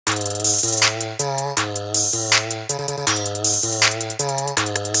Well,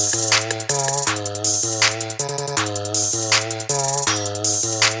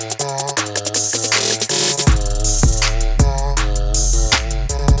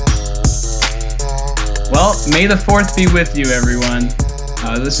 May the 4th be with you, everyone.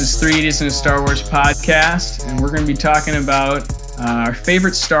 This is 3 Idiots in a Star Wars podcast, and we're going to be talking about our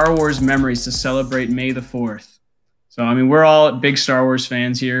favorite Star Wars memories to celebrate May the 4th. So, I mean, we're all big Star Wars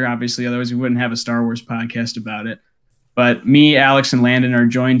fans here, obviously, otherwise we wouldn't have a Star Wars podcast about it. But me, Alex, and Landon are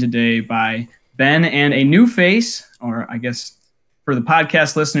joined today by Ben and a new face, or I guess for the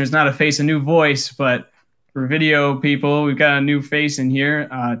podcast listeners, not a face, a new voice, but for video people, we've got a new face in here,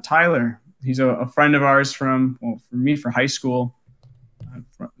 Tyler. He's a friend of ours for me, for high school.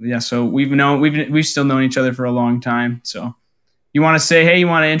 So we've still known each other for a long time. So you want to say, hey, you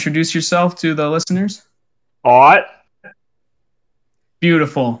want to introduce yourself to the listeners? All right.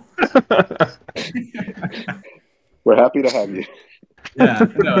 Beautiful. We're happy to have you. Yeah,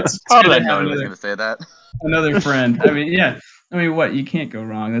 no, it's I was going to say that. Another friend. I mean, what? You can't go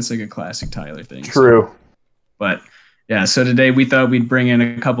wrong. That's like a classic Tyler thing. True. But yeah, so today we thought we'd bring in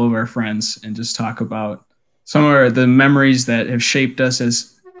a couple of our friends and just talk about some of the memories that have shaped us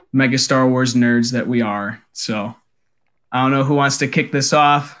as mega Star Wars nerds that we are. So I don't know who wants to kick this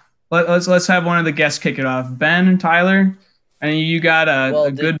off. Let's have one of the guests kick it off. Ben and Tyler, and you got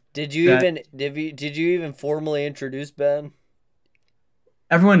a good. Did you even formally introduce Ben?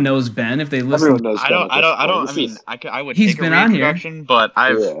 Everyone knows Ben if they listen. Everyone knows Ben. I would. He's take been a on here, reintroduction, but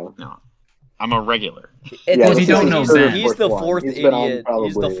I'm a regular. If you don't know Ben, he's the fourth idiot.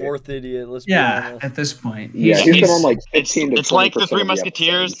 He's the fourth idiot. Let's be honest. At this point, he's been on like 15 to 20%. It's like the Three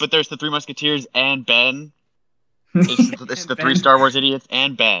Musketeers, but there's the Three Musketeers and Ben. It's the three Star Wars idiots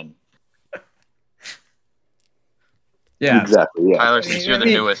and Ben. Yeah, exactly. Yeah. Tyler, since you're the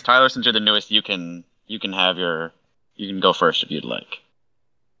newest, you can go first if you'd like.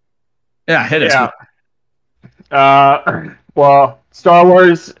 Yeah, hit us. Yeah. Well, Star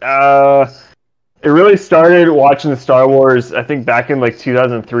Wars. It really started watching the Star Wars, I think, back in like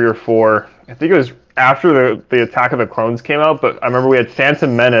 2003 or 4. I think it was after the Attack of the Clones came out, but I remember we had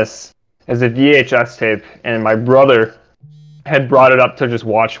Phantom Menace as a VHS tape, and my brother had brought it up to just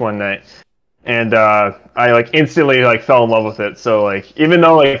watch one night. And I like instantly like fell in love with it. So like even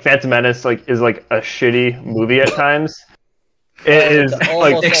though like Phantom Menace like is like a shitty movie at times, it is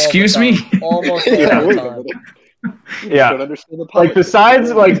like excuse me? Almost all the time. Yeah, like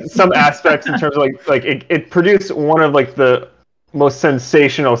besides like some aspects in terms of like it produced one of like the most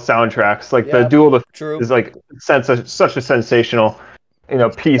sensational soundtracks. Like the Duel of the is like such a sensational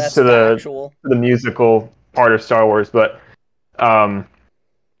piece to the musical part of Star Wars. But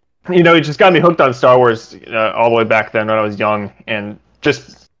it just got me hooked on Star Wars all the way back then when I was young, and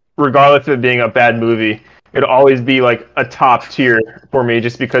just regardless of it being a bad movie, it'd always be like a top tier for me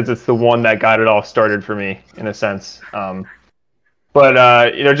just because it's the one that got it all started for me in a sense. But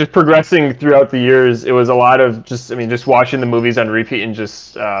just progressing throughout the years, it was a lot of just watching the movies on repeat and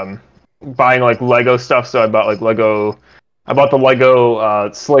just buying like Lego stuff. So I bought the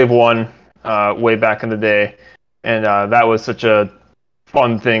Lego Slave One way back in the day, and that was such a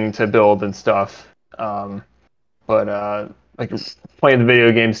fun thing to build and stuff. Like playing the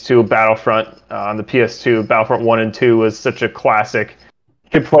video games too, Battlefront on the PS2, Battlefront 1 and 2 was such a classic.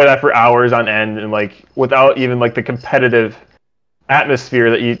 You could play that for hours on end, and like without even like the competitive atmosphere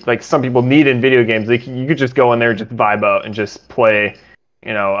that you like some people need in video games. Like you could just go in there and just vibe out and just play.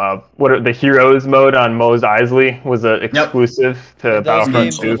 The Heroes mode on Mos Eisley was an exclusive to Battlefront 2.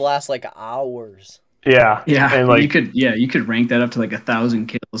 Those games would last like hours. Yeah, and like you could rank that up to like 1,000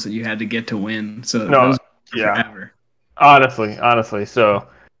 kills that you had to get to win. So forever. Honestly. So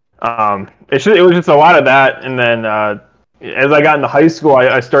it was just a lot of that, and then as I got into high school,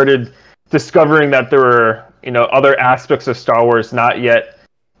 I started discovering that there were other aspects of Star Wars not yet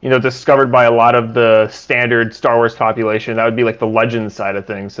discovered by a lot of the standard Star Wars population. That would be like the Legends side of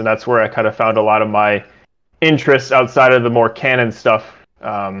things, and that's where I kind of found a lot of my interests outside of the more canon stuff.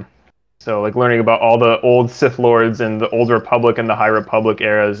 So like learning about all the old Sith Lords and the Old Republic and the High Republic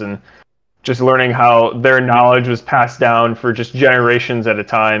eras, and just learning how their knowledge was passed down for just generations at a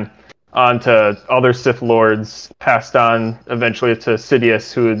time onto other Sith Lords, passed on eventually to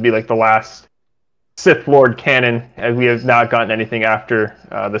Sidious, who would be like the last Sith Lord canon, as we have not gotten anything after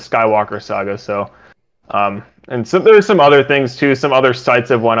the Skywalker saga. So, and so there's some other things too. Some other sites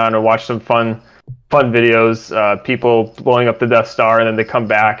I've went on and watched some fun videos. People blowing up the Death Star, and then they come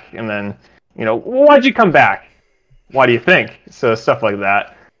back, and then why'd you come back? Why do you think? So stuff like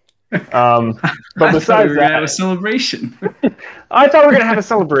that. But besides we were gonna have a celebration. I thought we were gonna have a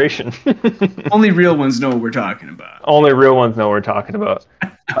celebration. Only real ones know what we're talking about. Only real ones know what we're talking about.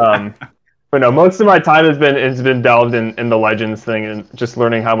 But no, most of my time has been delved in the Legends thing and just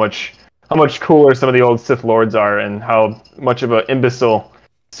learning how much cooler some of the old Sith Lords are and how much of an imbecile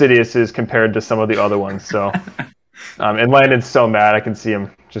Sidious is compared to some of the other ones. So, and Landon's so mad. I can see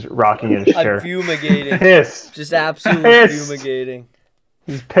him just rocking in his chair. I'm fumigating. Pissed. Just absolutely fumigating.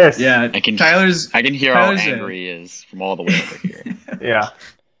 He's pissed. Yeah, I can hear Tyler's how angry he is from all the way over here. Yeah.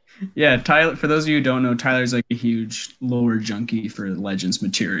 Yeah, Tyler. For those of you who don't know, Tyler's like a huge lore junkie for Legends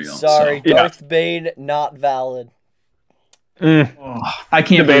material. Sorry, so. Darth Bane not valid. Oh, I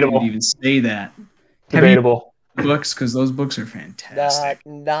can't believe you even say that. Debatable. Books, because those books are fantastic.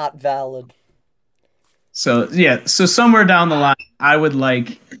 Not valid. So yeah, so somewhere down the line, I would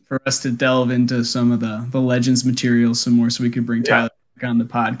like for us to delve into some of the Legends material some more, so we could bring Tyler back on the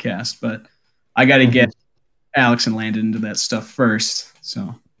podcast. But I got to get Alex and Landon into that stuff first.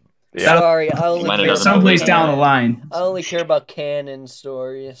 So. Yeah. Sorry, I only care someplace down the line. I only care about canon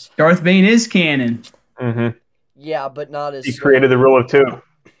stories. Darth Bane is canon. Mm-hmm. Yeah, but not as. He created the rule of two.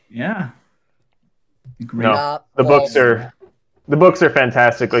 Yeah. No, the books are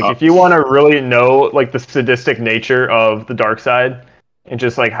fantastic. Like, if you want to really know like the sadistic nature of the dark side and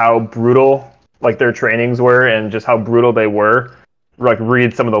just like how brutal like their trainings were and just how brutal they were, like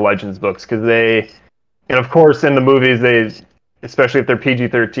read some of the Legends books because and of course in the movies especially if they're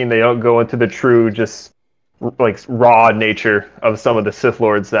PG-13, they don't go into the true, just like raw nature of some of the Sith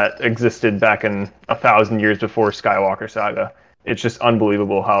Lords that existed back in 1,000 years before Skywalker Saga. It's just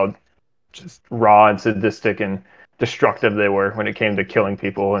unbelievable how just raw and sadistic and destructive they were when it came to killing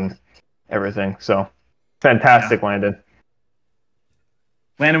people and everything. So, fantastic, Landon.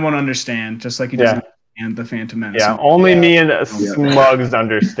 Landon won't understand, just like he doesn't understand the Phantom Menace. Yeah, only me and Smugs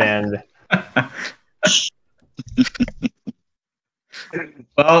understand.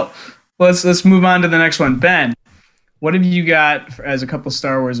 Well, let's move on to the next one. Ben, what have you got as a couple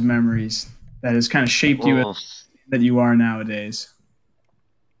Star Wars memories that has kind of shaped you that you are nowadays?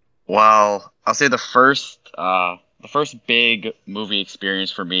 Well, I'll say the first big movie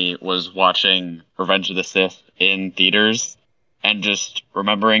experience for me was watching Revenge of the Sith in theaters, and just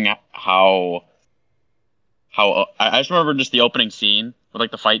remembering how I just remember just the opening scene with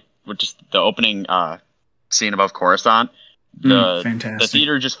like the fight with just the opening scene above Coruscant. The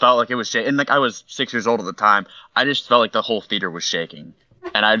theater just felt like it was shaking. And like I was 6 years old at the time, I just felt like the whole theater was shaking.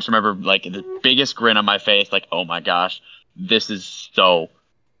 And I just remember like the biggest grin on my face, like, oh my gosh, this is so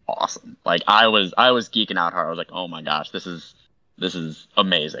awesome. Like I was geeking out hard. I was like, oh my gosh, this is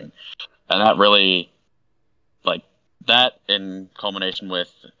amazing. And that really, like, that in culmination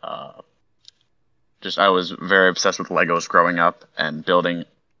with just I was very obsessed with Legos growing up and building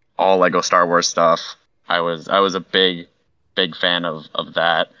all Lego Star Wars stuff. I was a big fan of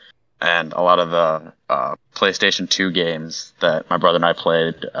that, and a lot of the PlayStation 2 games that my brother and I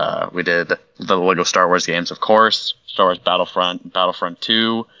played. We did the Lego Star Wars games, of course, Star Wars Battlefront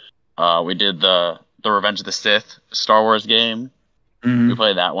 2. We did the Revenge of the Sith Star Wars game. Mm-hmm. We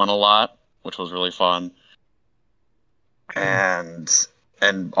played that one a lot, which was really fun. And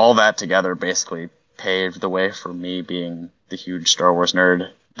all that together basically paved the way for me being the huge Star Wars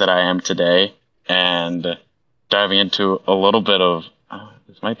nerd that I am today. And diving into a little bit of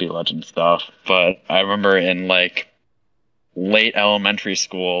this might be Legend stuff, but I remember in like late elementary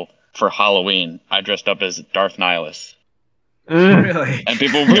school for Halloween, I dressed up as Darth Nihilus. Really? And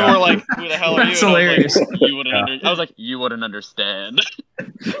people were like, "Who the hell are That's you?" hilarious. I was like, "You wouldn't understand."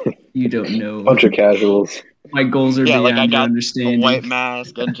 You don't know. Bunch of casuals. My goals are beyond like I got understanding. a white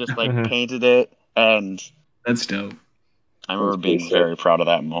mask and just like painted it, and that's dope. I remember being very proud of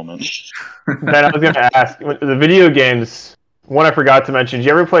that moment. Ben, I was going to ask, the video games, one I forgot to mention, did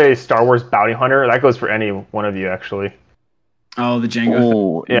you ever play Star Wars Bounty Hunter? That goes for any one of you, actually. Oh, the Jango.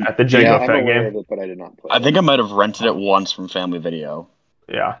 Oh, yeah, the Jango Fett game. It, but I did not play I think I might have rented it once from Family Video.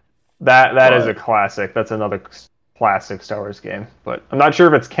 Yeah, that is a classic. That's another classic Star Wars game. But I'm not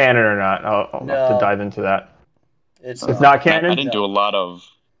sure if it's canon or not. I'll have to dive into that. It's not canon? I didn't do a lot of...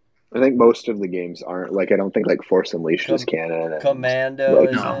 I think most of the games aren't. Like, I don't think, like, Force Unleashed is canon. And, Commando like,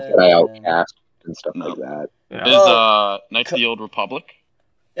 Jedi Outcast and stuff like that. Yeah. Is Knights of the Old Republic?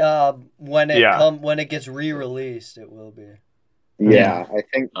 When it gets re-released, it will be. Yeah, I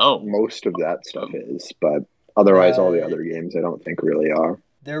think most of that stuff is, but otherwise all the other games I don't think really are.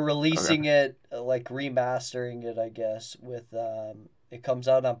 They're releasing it, like remastering it, I guess, with it comes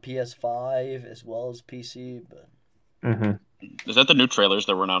out on PS5 as well as PC, but... Is that the new trailers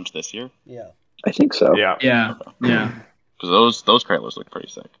that were announced this year? Yeah. I think so. Yeah. Yeah. because those trailers look pretty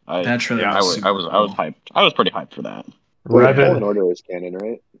sick. That trailer I was hyped. I was pretty hyped for that. Wait, Fallen Order is canon,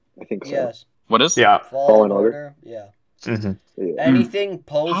 right? I think so. Yes. What is? Yeah. Fallen Order. Yeah. Mm-hmm. Yeah. Anything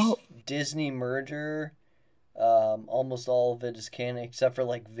post Disney merger, almost all of it is canon except for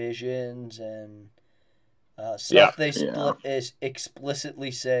like Visions and stuff they explicitly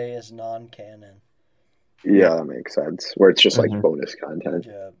say is non-canon. Yeah, that makes sense. Where it's just like bonus content.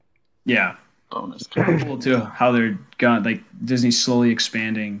 Yeah. Bonus cool too how they're got like Disney slowly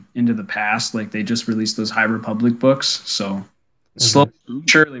expanding into the past. Like they just released those High Republic books, so slowly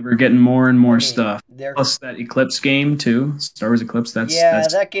surely we're getting more and more stuff. Plus that Eclipse game too, Star Wars Eclipse. That's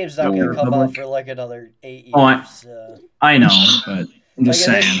that game's not gonna come out for like another 8 years. I know, but I'm just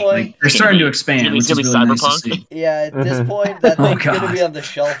saying, like, they're starting to expand, which is really nice to see. Yeah, at this point, that thing's gonna be on the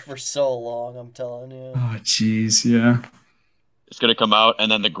shelf for so long. I'm telling you. Oh, jeez, yeah. It's gonna come out,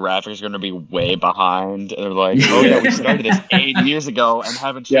 and then the graphics are gonna be way behind. And they're like, "Oh yeah, we started this 8 years ago and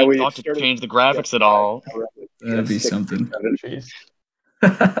haven't thought to change the graphics at all." That'd be something.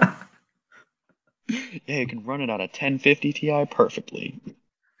 Yeah, you can run it on a 1050 Ti perfectly.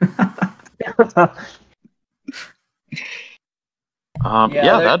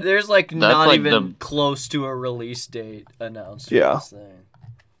 There's like not even close to a release date announced for this thing.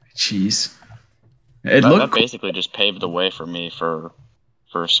 Jeez. That basically just paved the way for me for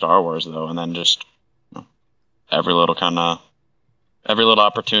Star Wars though, and then just every little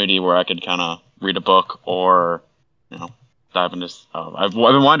opportunity where I could kind of read a book or dive into. I've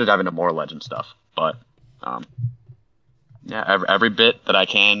been wanting to dive into more Legend stuff, but every bit that I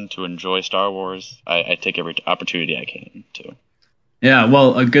can to enjoy Star Wars, I take every opportunity I can to. Yeah,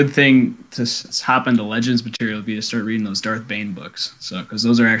 well, a good thing to hop into Legends material would be to start reading those Darth Bane books. So, because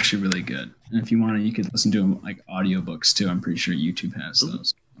those are actually really good. And if you want to, you could listen to them like audiobooks too. I'm pretty sure YouTube has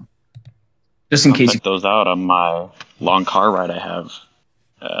those. Just in case. Check those out on my long car ride I have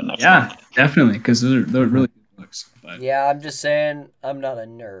next month. Yeah, definitely, because they're really good books. But. Yeah, I'm just saying I'm not a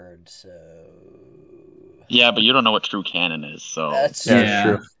nerd, so. Yeah, but you don't know what true canon is, so. That's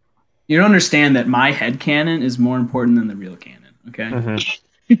true. You don't understand that my head canon is more important than the real canon. Okay,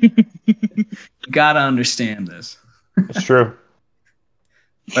 you gotta understand this. It's true.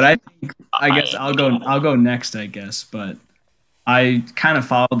 But I guess I'll go next. I guess, but I kind of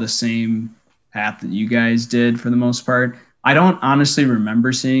followed the same path that you guys did for the most part. I don't honestly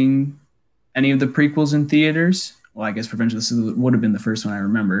remember seeing any of the prequels in theaters. Well, I guess Revenge of the Sith would have been the first one I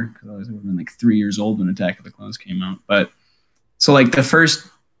remember because I would have been like 3 years old when Attack of the Clones came out. But so like the first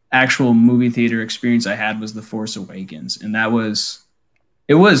actual movie theater experience I had was The Force Awakens, and it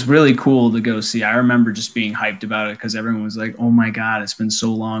was really cool to go see. I remember just being hyped about it because everyone was like, "Oh my god, it's been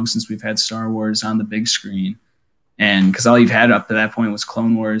so long since we've had Star Wars on the big screen," and because all you've had up to that point was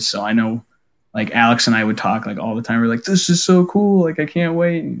Clone Wars. So I know, like Alex and I would talk like all the time. We're like, "This is so cool! Like I can't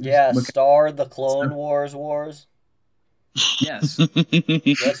wait." Yeah, the Clone Wars. Yes,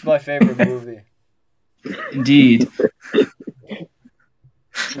 that's my favorite movie. Indeed.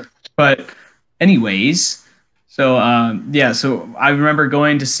 But anyways, so so I remember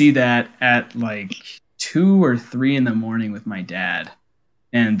going to see that at like 2 or 3 in the morning with my dad,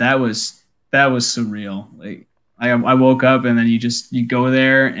 and that was surreal. Like I woke up and then you go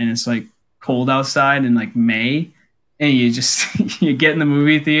there and it's like cold outside in like May, and you just you get in the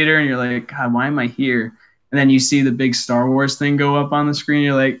movie theater and you're like, God, why am I here? And then you see the big Star Wars thing go up on the screen.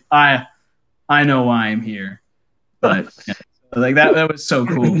 You're like, I know why I'm here. But yeah, like that was so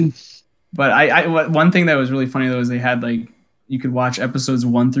cool. But one thing that was really funny though is they had like you could watch episodes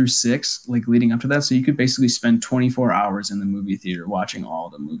 1 through 6 like leading up to that, so you could basically spend 24 hours in the movie theater watching all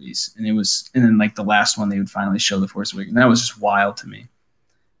the movies. And then like the last one they would finally show The Force Awakens. That was just wild to me.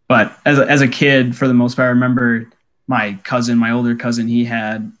 But as a kid, for the most part, I remember my older cousin, he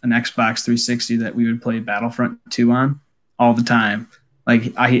had an Xbox 360 that we would play Battlefront 2 on all the time.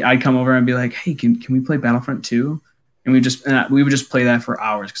 Like I'd come over and be like, "Hey, can we play Battlefront 2?" And we would just play that for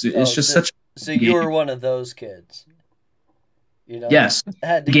hours because it's just such. So you were one of those kids, Yes,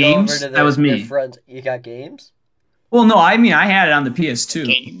 had to games. Go over to that was me. Friends. You got games? Well, no, I mean I had it on the PS2.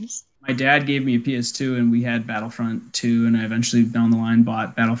 Games. My dad gave me a PS2, and we had Battlefront 2, and I eventually down the line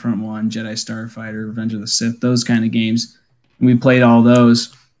bought Battlefront 1, Jedi Starfighter, Revenge of the Sith, those kind of games. And we played all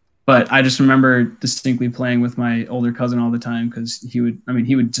those. But I just remember distinctly playing with my older cousin all the time because he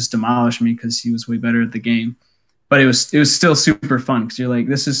would just demolish me because he was way better at the game. But it was still super fun because you're like,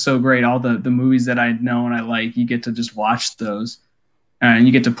 this is so great. All the movies that I know and I like, you get to just watch those and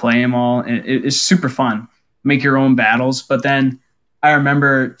you get to play them all. And it's super fun. Make your own battles. But then I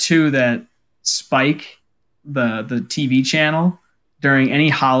remember too that Spike, the TV channel, during any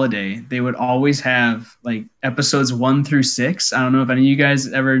holiday, they would always have like episodes 1 through 6. I don't know if any of you guys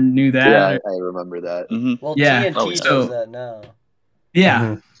ever knew that. Yeah, I remember that. Mm-hmm. Well, TNT does that now. Yeah.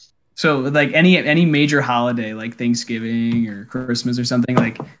 Mm-hmm. So like any major holiday, like Thanksgiving or Christmas or something,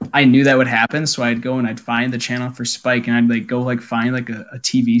 like I knew that would happen. So I'd go and I'd find the channel for Spike, and I'd like go like find like a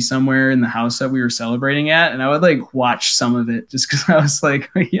TV somewhere in the house that we were celebrating at, and I would like watch some of it just because I was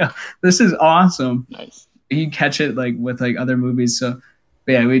like, yeah, this is awesome. Nice. You catch it like with like other movies. So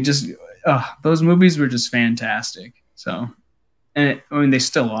but yeah, we just those movies were just fantastic. So I mean they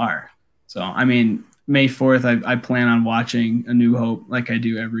still are. So I mean May 4th I plan on watching A New Hope like I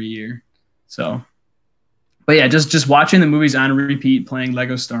do every year. So but yeah, just watching the movies on repeat, playing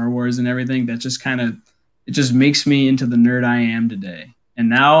Lego Star Wars and everything, that just kind of it just makes me into the nerd I am today. And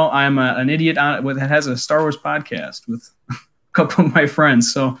now I'm an idiot that has a Star Wars podcast with a couple of my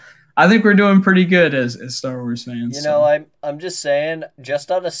friends. So I think we're doing pretty good as Star Wars fans. You know, I'm just saying,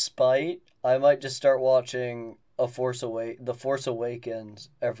 just out of spite, I might just start watching The Force Awakens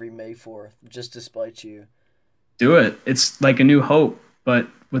every May 4th, just to spite you. Do it. It's like A New Hope, but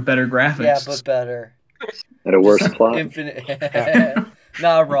with better graphics. Yeah, but better. And a worse plot. Infinite.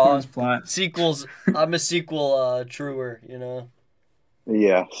 Not wrong. Plot. Sequels. I'm a sequel truer, you know.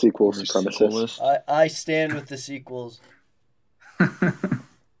 Yeah, sequel supremacist. I stand with the sequels.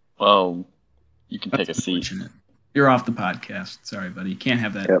 Well, you can take a seat. You're off the podcast. Sorry, buddy. You can't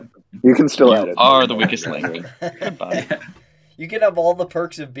have that. Yep. You can still add it. You are the weakest link. Goodbye. Yeah. You can have all the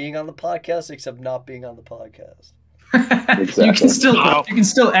perks of being on the podcast except not being on the podcast. Exactly. You can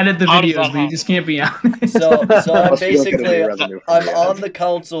still edit the videos, but you just can't be on it. So I'm basically I'm on the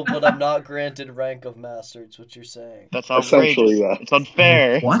council, but I'm not granted rank of master. It's what you're saying. That's outrageous. Yeah. It's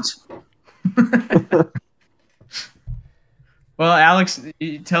unfair. What? Well, Alex,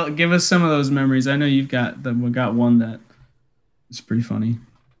 give us some of those memories. I know you've got one that is pretty funny.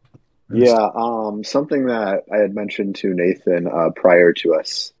 Yeah, something that I had mentioned to Nathan prior to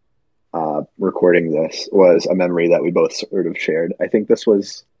us recording this was a memory that we both sort of shared. I think this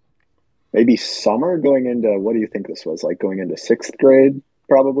was maybe summer going into, what do you think this was? Like going into 6th grade,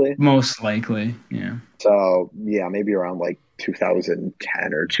 probably? Most likely, yeah. So, yeah, maybe around like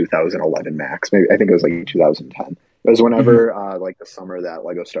 2010 or 2011 max. Maybe I think it was like 2010. It was whenever, like the summer that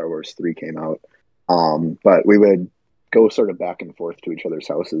Lego Star Wars 3 came out. But we would go sort of back and forth to each other's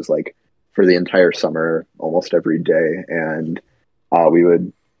houses, like for the entire summer, almost every day. And we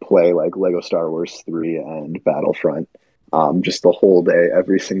would play like Lego Star Wars 3 and Battlefront, just the whole day,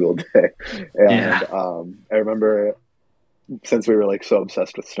 every single day. And I remember, since we were like so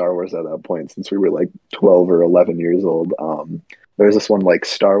obsessed with Star Wars at that point, since we were like 12 or 11 years old, there's this one like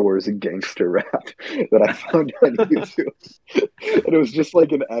Star Wars gangster rap that I found on YouTube. And it was just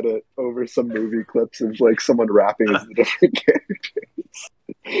like an edit over some movie clips of like someone rapping as the different characters.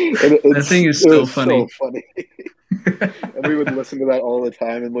 And that thing is so funny. So funny. And we would listen to that all the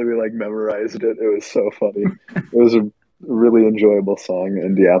time, and we like memorized it. It was so funny. It was a really enjoyable song.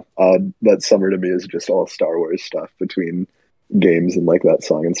 And yeah, that summer to me is just all Star Wars stuff between games and like that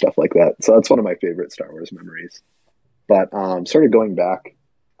song and stuff like that. So that's one of my favorite Star Wars memories. But sort of going back,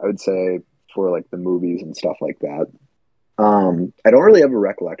 I would say for like the movies and stuff like that, I don't really have a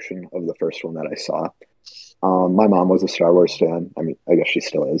recollection of the first one that I saw. My mom was a Star Wars fan. I mean, I guess she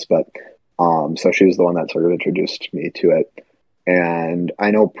still is, but so she was the one that sort of introduced me to it. And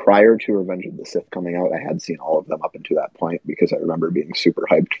I know prior to Revenge of the Sith coming out, I had seen all of them up until that point because I remember being super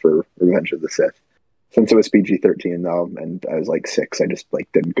hyped for Revenge of the Sith. Since it was PG-13 though, and I was like 6, I just like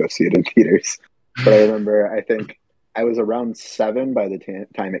didn't go see it in theaters. But I remember, I think I was around 7 by the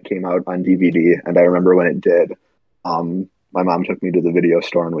time it came out on DVD, and I remember when it did, my mom took me to the video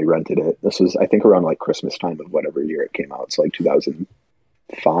store and we rented it. This was, I think, around like Christmas time of whatever year it came out. So like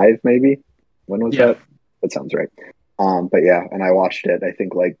 2005, maybe? When was that? That sounds right. But yeah, and I watched it, I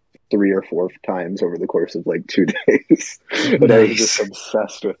think like 3 or 4 times over the course of like 2 days. And I was just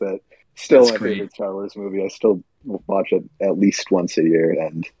obsessed with it. Still my favorite Star Wars movie. I still watch it at least once a year,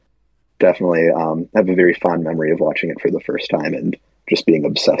 and definitely have a very fond memory of watching it for the first time and just being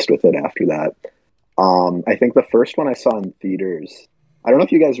obsessed with it after that. I think the first one I saw in theaters, I don't know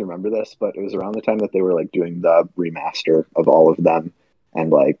if you guys remember this, but it was around the time that they were like doing the remaster of all of them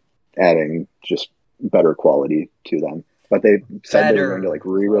and like adding just better quality to them. But they said they were going to like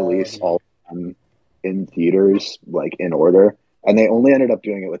re-release all of them in theaters, like in order. And they only ended up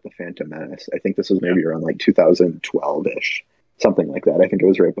doing it with The Phantom Menace. I think this was maybe around like 2012-ish. Something like that. I think it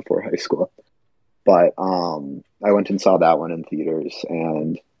was right before high school. But I went and saw that one in theaters,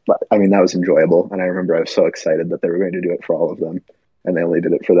 and I mean, that was enjoyable. And I remember I was so excited that they were going to do it for all of them, and they only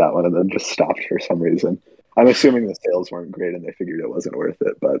did it for that one and then just stopped for some reason. I'm assuming the sales weren't great and they figured it wasn't worth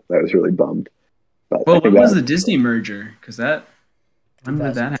it, but I was really bummed. But well, when was the Disney merger? Because when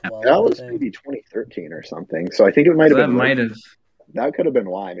did that happen? That was maybe 2013 or something. So I think it might have been. That could have been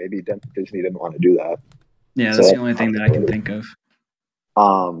why. Maybe Disney didn't want to do that. Yeah, that's the only thing that I can think of.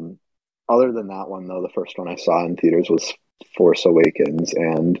 Other than that one, though, the first one I saw in theaters was Force Awakens,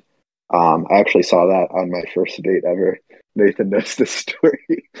 and I actually saw that on my first date ever. Nathan knows this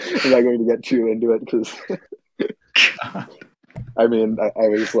story. I'm not going to get too into it because, I mean, I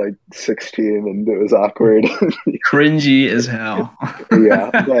was like 16 and it was awkward. Cringy as hell. Yeah,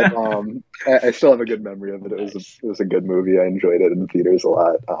 but I still have a good memory of it. It was a good movie. I enjoyed it in the theaters a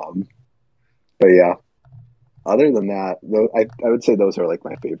lot. But yeah, other than that, though, I would say those are like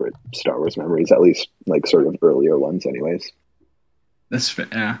my favorite Star Wars memories, at least like sort of earlier ones, anyways.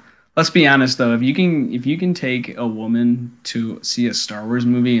 Yeah. Let's be honest though, if you can take a woman to see a Star Wars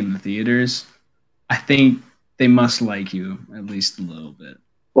movie in the theaters, I think they must like you at least a little bit.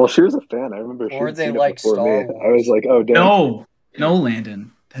 Well, she was a fan. I remember she or they like Star Wars. I was like, oh damn. No,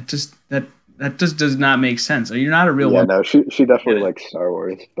 Landon. That just does not make sense. You're not a real woman. No, she definitely likes Star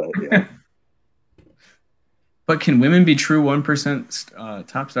Wars, but yeah. But can women be true 1%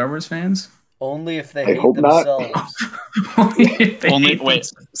 top Star Wars fans? Only if they hate themselves. Only if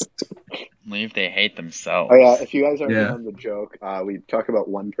they hate themselves. Oh yeah, if you guys aren't on the joke, we talk about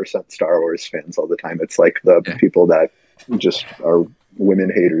 1% Star Wars fans all the time. It's like the people that just are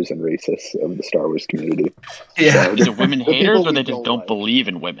women haters and racists of the Star Wars community. Yeah, so, is it women haters or they just don't believe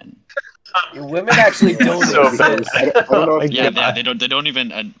in women? Women actually don't exist. I don't know if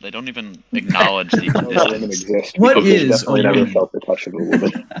they don't even acknowledge the women exist. What is a woman? Never felt the touch of a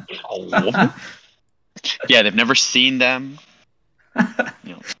woman. A woman? Yeah, they've never seen them.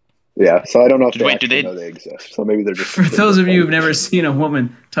 Yeah, so I don't know if they know they exist. So maybe they're just. For those of you who've never seen a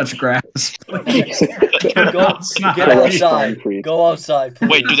woman touch grass, please get outside. Go outside, please.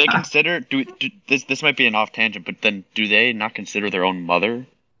 Wait, do they consider? This might be an off tangent, but then do they not consider their own mother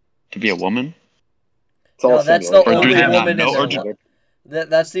to be a woman? No, that's the only woman in their life.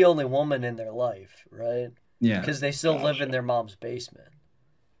 That's the only woman in their life, right? Yeah. Because they still live in their mom's basement.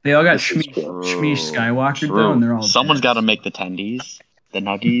 They all got Shmi Skywalker though, and they're all. Someone's got to make the tendies, the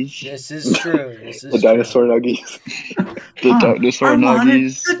nuggies. This is true. The dinosaur nuggies. The dinosaur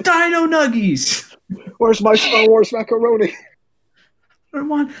nuggies. The dino nuggies. Where's my Star Wars macaroni?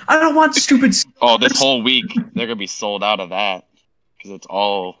 I don't want stupid. Oh, this whole week they're gonna be sold out of that because it's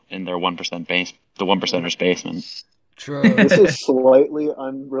all in their 1% base, the 1%ers basement. True. This is slightly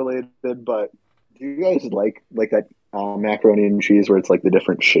unrelated, but do you guys like that macaroni and cheese where it's like the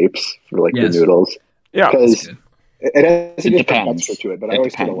different shapes for like the noodles? Yeah, because it has a different depends. texture to it, but I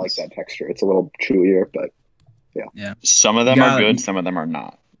always kind of like that texture. It's a little chewier, but yeah. Some of them are good, some of them are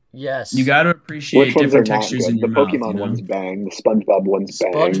not. Yes. You got to appreciate different textures in your mouth. The Pokemon ones bang. The SpongeBob ones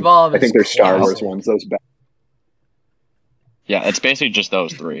bang. SpongeBob I think they're Star Wars ones. Those bang. Yeah, it's basically just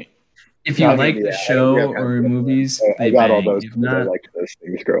those three. If you like the show or movies, I got all those because I liked those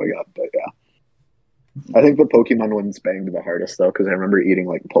things growing up. But yeah, I think the Pokemon ones banged the hardest though, because I remember eating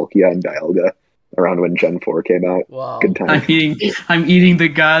like Palkia and Dialga around when Gen 4 came out. Wow. Good time. I'm eating the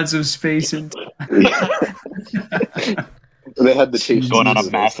gods of space and they had the taste going on a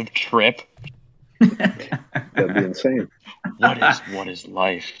massive trip. That'd be insane. What is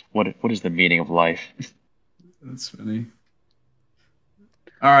life? What is the meaning of life? That's funny.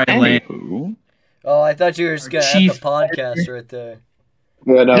 All right, Lane. Oh, I thought you were just gonna have the podcast right there.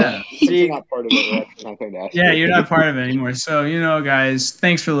 Yeah, no, yeah. You're not part of it. We're not going to ask you're not part of it anymore. So, guys,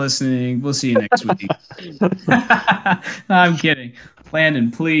 thanks for listening. We'll see you next week. I'm kidding. Landon,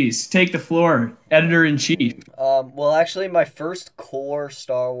 please take the floor. Editor-in-chief. Well, actually, my first core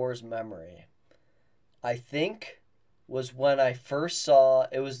Star Wars memory, I think, was when I first saw...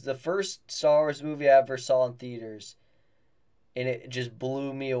 It was the first Star Wars movie I ever saw in theaters, and it just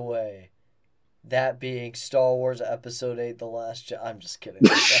blew me away. That being Star Wars Episode 8, The Last Jedi. I'm just kidding.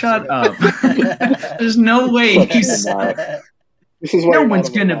 Shut up. There's no way you said no one's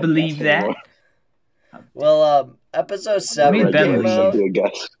going to believe that. Well, Episode 7 came out.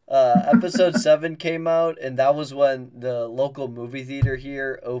 Episode 7 came out, and that was when the local movie theater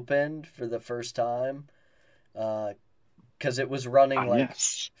here opened for the first time. Because it was running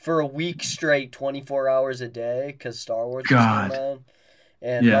for a week straight, 24 hours a day, because Star Wars was coming out.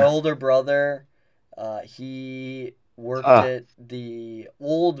 And my older brother... he worked at the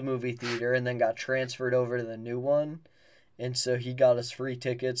old movie theater and then got transferred over to the new one. And so he got us free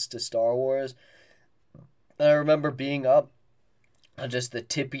tickets to Star Wars. And I remember being up on just the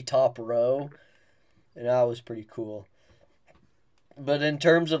tippy top row. And that was pretty cool. But in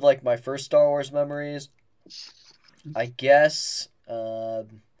terms of like my first Star Wars memories, I guess I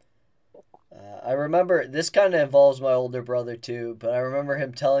remember this kind of involves my older brother too, but I remember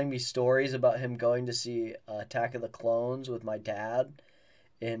him telling me stories about him going to see Attack of the Clones with my dad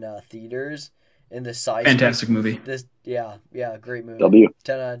in theaters. In the seismic, fantastic movie. Great movie.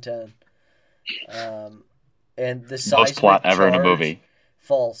 10 out of 10. And the seismic most plot ever in a movie.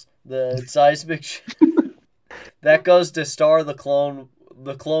 False. The seismic that goes to star the Clone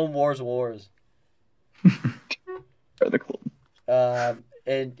Wars.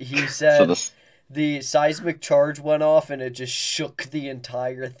 And he said the seismic charge went off and it just shook the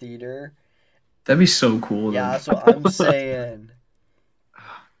entire theater. That'd be so cool. Yeah, that's what I'm saying.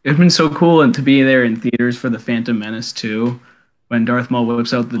 It'd been so cool to be there in theaters for the Phantom Menace too, when Darth Maul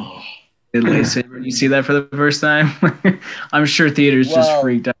whips out the lightsaber. You see that for the first time? I'm sure theaters just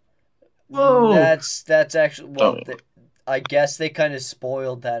freaked out. Whoa! That's actually I guess they kind of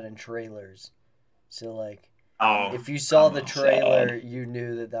spoiled that in trailers. So like, if you saw the trailer, you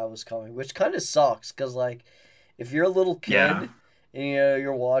knew that was coming, which kind of sucks because like, if you're a little kid and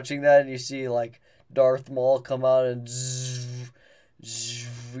you're watching that and you see like Darth Maul come out and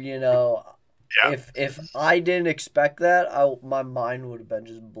if I didn't expect that, my mind would have been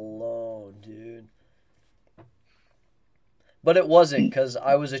just blown, dude. But it wasn't because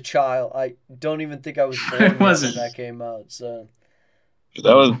I was a child. I don't even think I was born when that came out. So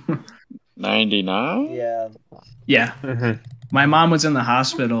that was 99. Yeah. Yeah. Mm-hmm. My mom was in the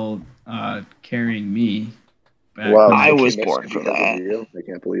hospital carrying me. Wow, I was born for that. I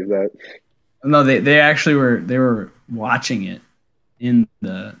can't believe that. No, they actually were watching it. It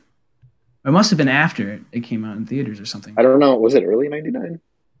must have been after it came out in theaters or something. I don't know. Was it early 99?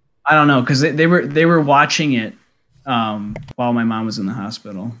 I don't know because they were watching it while my mom was in the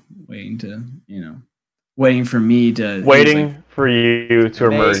hospital, waiting for me to for you to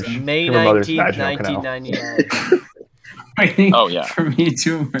emerge. May 19th, 1999. Waiting for me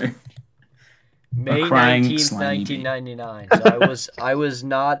to emerge. May 19th, 1999. So I was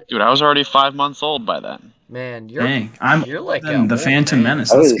not. Dude, I was already 5 months old by then. Man, you're like the Phantom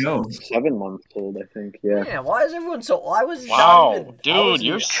Menace. Let's go. 7 months old, I think. Yeah. Man, why is everyone so? I was. Dude,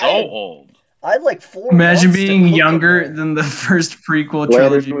 you're so old. I had like 4 Imagine months being younger than the first prequel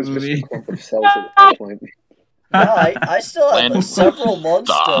trilogy movie. I still had several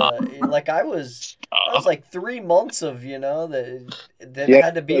months to. I was like 3 months of that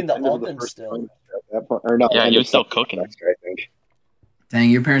had to be in the oven still. You were still cooking. I think. Dang,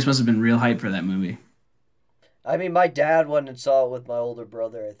 your parents must have been real hyped for that movie. I mean, my dad went and saw it with my older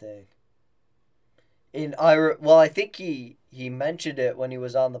brother, I think. I think he mentioned it when he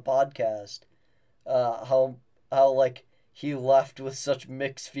was on the podcast. How like he left with such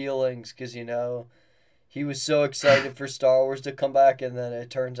mixed feelings because he was so excited for Star Wars to come back, and then it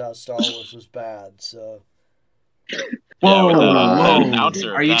turns out Star Wars was bad. So. Whoa!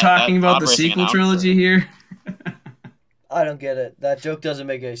 Are you talking about the sequel trilogy here? I don't get it. That joke doesn't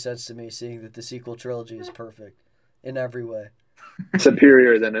make any sense to me, seeing that the sequel trilogy is perfect in every way.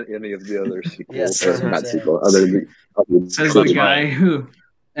 Superior than any of the other sequels. Yes, not sequel. Says the guy who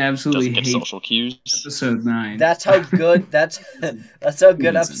absolutely hates social cues. Episode 9. That's how good. That's how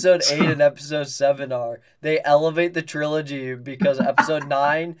good Episode 8 and Episode 7 are. They elevate the trilogy because Episode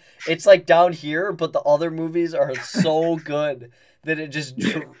 9, it's like down here, but the other movies are so good that it just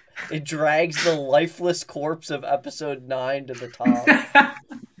it drags the lifeless corpse of Episode 9 to the top.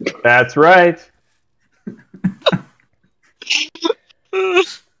 That's right.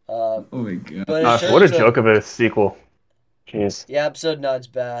 Oh my god! What a joke of a sequel. Jeez. Yeah, Episode 9's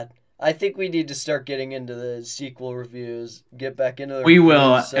bad. I think we need to start getting into the sequel reviews. Get back into the. We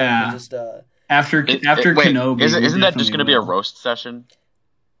will. After Kenobi. Isn't that just going to be a roast session?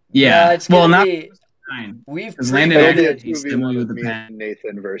 Yeah. It's going to be. We've previewed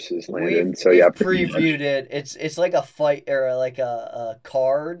Nathan versus Landon. We've previewed it. It's like a fight or like a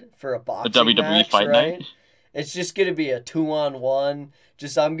card for a boxing WWE match, fight right? night. It's just gonna be a 2-on-1.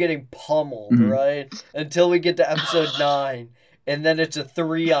 Just I'm getting pummeled, right? Until we get to Episode 9, and then it's a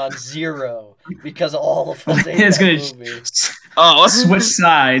 3-on-0 because all of us hate that movie. Switch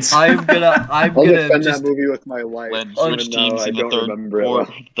sides. I'm gonna defend that movie with my life. Switch teams in the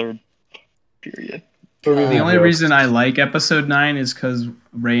third period. The only reason I like Episode 9 is because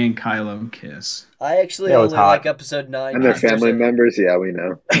Rey and Kylo kiss. I actually only like Episode 9. And their family members, yeah, we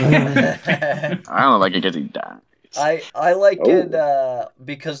know. I don't like it because he died. I like it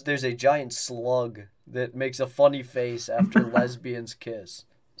because there's a giant slug that makes a funny face after lesbians kiss.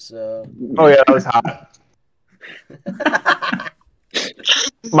 So. Oh yeah, that was hot.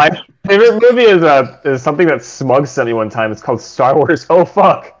 My favorite movie is something that Smug sent me one time. It's called Star Wars. Oh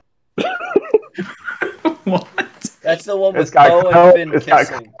fuck. What? That's the one with It's got Poe and Finn it's got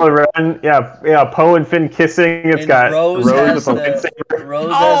kissing. Kylo Ren. Yeah, Poe and Finn kissing. It's And got Rose Rose has with a the- lightsaber.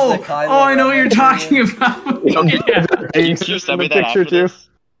 Rose has the Kylo I know what Ren you're talking about. Yeah. Can you send me that after this?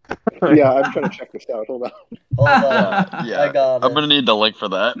 Yeah, I'm trying to check this out. Hold on. Hold on. Yeah, I got I'm it. gonna need the link for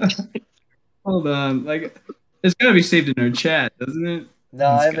that. Hold on. Like, it's gotta be saved in our chat, doesn't it? No,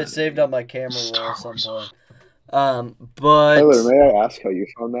 I have got it saved on my camera roll Star at some Wars. point. But Tyler, may I ask how you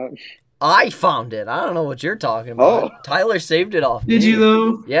found that? I found it. I don't know what you're talking about. Oh. Tyler saved it off. Did me. you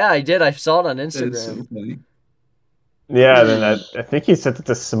though? Yeah, I did. I saw it on That's so Instagram. funny. Yeah, then I think he sent it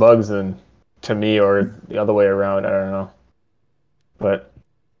to Smugs and to me, or the other way around. I don't know, but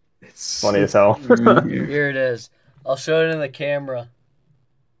It's funny as hell. right here. Here it is. I'll show it in the camera.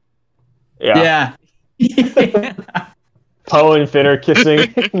 Yeah. Yeah. Poe and Finn are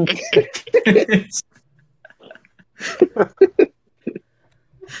kissing.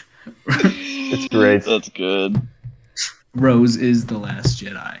 It's great. That's good. Rose is the last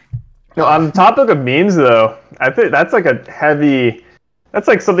Jedi. No, on the topic of memes, though, I think that's like a heavy. That's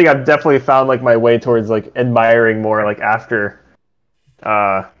like something I've definitely found like my way towards like admiring more like after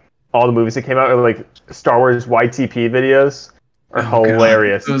all the movies that came out. Or, like Star Wars YTP videos are Oh, God.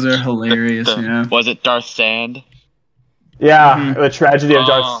 hilarious. Those are hilarious. Yeah. Was it Darth Sand? Yeah, Mhm. the tragedy of Oh.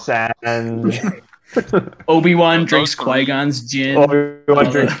 Darth Sand. Obi-Wan Those drinks three. Qui-Gon's gin. Obi-Wan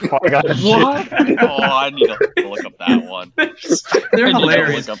drinks Qui-Gon's shit. What? Oh, I need to look up that one. They're I need to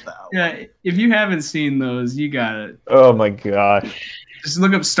hilarious. look up that one. Yeah, if you haven't seen those, you got it. Oh my gosh. Just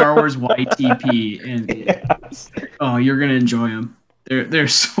look up Star Wars YTP, and Yes. oh, you're gonna enjoy them. They're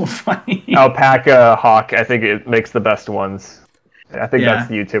so funny. Alpaca Hawk, I think it makes the best ones. I think Yeah. that's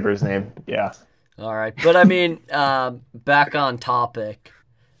the YouTuber's name. Yeah. All right, but I mean, back on topic.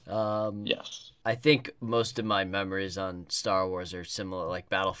 Yes. I think most of my memories on Star Wars are similar, like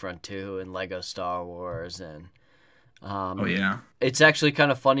Battlefront 2 and Lego Star Wars, and Oh yeah. it's actually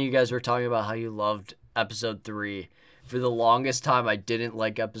kind of funny. You guys were talking about how you loved Episode 3. For the longest time, I didn't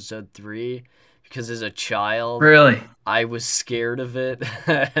like Episode 3 because as a child, Really? I was scared of it.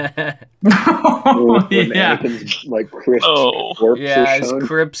 Oh, When yeah. Anakin's like crisp Oh. corpse Yeah, is shown.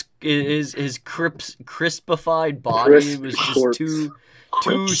 his crispified body Crisp was just corpse. too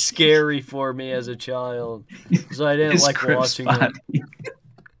Crips. scary for me as a child, so I didn't His like crib watching spot. it.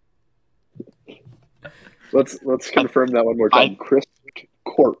 Let's confirm that one more time. Crisp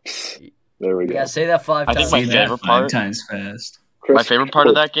corpse. There we go. Yeah, say that 5 I think times. my Say that favorite 5 part- times fast. Crisp My favorite part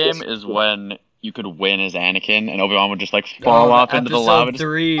of that corpse. game is when you could win as Anakin and Obi-Wan would just like fall Oh, off into the lava. Episode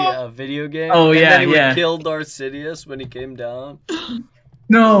 3 video game. Oh, and yeah, then he yeah. would kill Darth Sidious when he came down.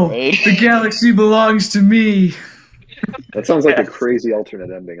 No, Right? the galaxy belongs to me. That sounds like a crazy alternate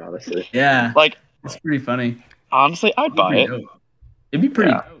ending, honestly. Yeah, Like, it's pretty funny. honestly, I'd buy Pretty it. dope. It'd be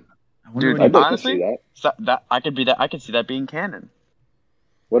pretty Yeah. dope. I wonder Dude, what I'd like Honestly? to see that. So that I could be that. I could see that being canon.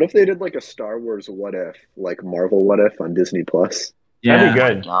 What if they did like a Star Wars What If, like Marvel What If on Disney Plus? yeah. That'd be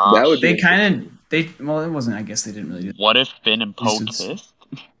good. Gosh. That would They be kind of well, it wasn't. I guess they didn't really do. What if Finn and Poe This is- kissed?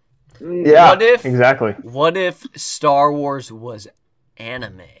 Yeah, What if- exactly. What if Star Wars was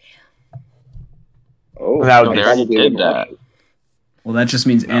anime? Oh, That would I be- They already probably did wouldn't watch that. Well, that just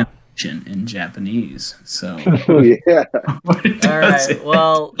means animation in Japanese. So it. Oh yeah. what it All does right.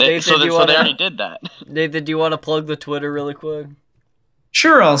 Well, They, Nathan, so, do they, you so want they already to? did that. Nathan, do you want to plug the Twitter really quick?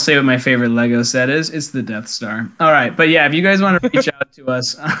 Sure, I'll say what my favorite Lego set is. It's the Death Star. All right, but yeah, if you guys want to reach out to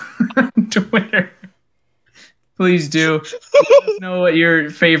us on Twitter, please do. Let us know what your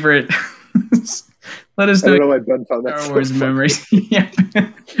favorite. Let us I know don't know why Ben found that Star so Wars funny. memories. Yeah,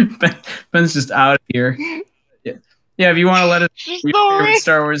 Ben's just out of here. Yeah, if you want to let us She's your so favorite right.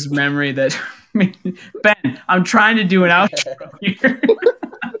 Star Wars memory that Ben, I'm trying to do an outro here.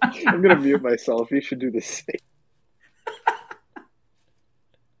 I'm gonna mute myself. You should do the same.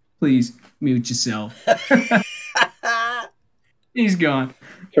 Please mute yourself. He's gone.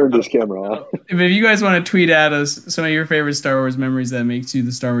 Turned his camera off. If you guys want to tweet at us some of your favorite Star Wars memories that makes you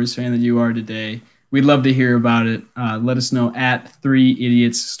the Star Wars fan that you are today, we'd love to hear about it. Let us know at 3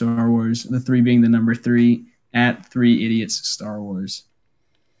 Idiots Star Wars, the 3 being the number 3, at 3 Idiots Star Wars.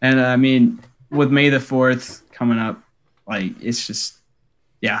 And I mean, with May the 4th coming up, like, it's just,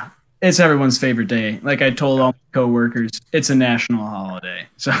 yeah, it's everyone's favorite day. Like I told all my coworkers, it's a national holiday.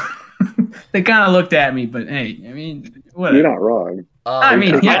 So they kind of looked at me, but hey, I mean, whatever. You're not wrong. I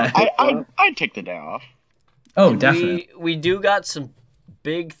mean, yeah. I'd take the day off. Oh, definitely. We do got some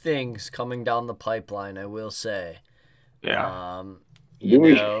big things coming down the pipeline, I will say. Yeah. You Do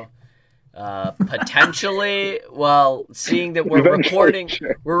we? know, potentially. Well, seeing that we're Eventually, recording,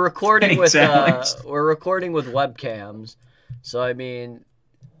 sure. we're recording with Thanks, Alex. we're recording with webcams. So I mean,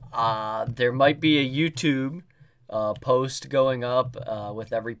 there might be a YouTube post going up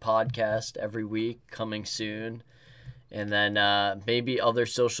with every podcast every week coming soon. And then maybe other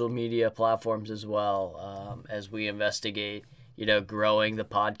social media platforms as well, as we investigate, growing the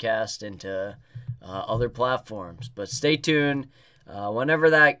podcast into other platforms. But stay tuned. Whenever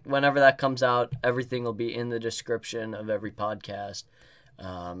that comes out, everything will be in the description of every podcast.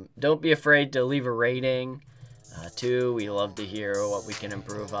 Don't be afraid to leave a rating, too. We love to hear what we can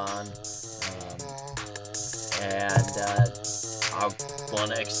improve on. I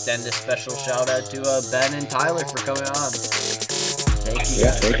want to extend a special shout out to Ben and Tyler for coming on. Thank you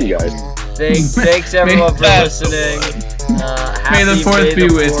guys. Thank you guys. Thanks everyone for listening. May the 4th be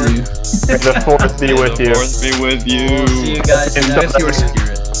with you. May the 4th be with you. May the 4th be with you. We'll see you guys next week.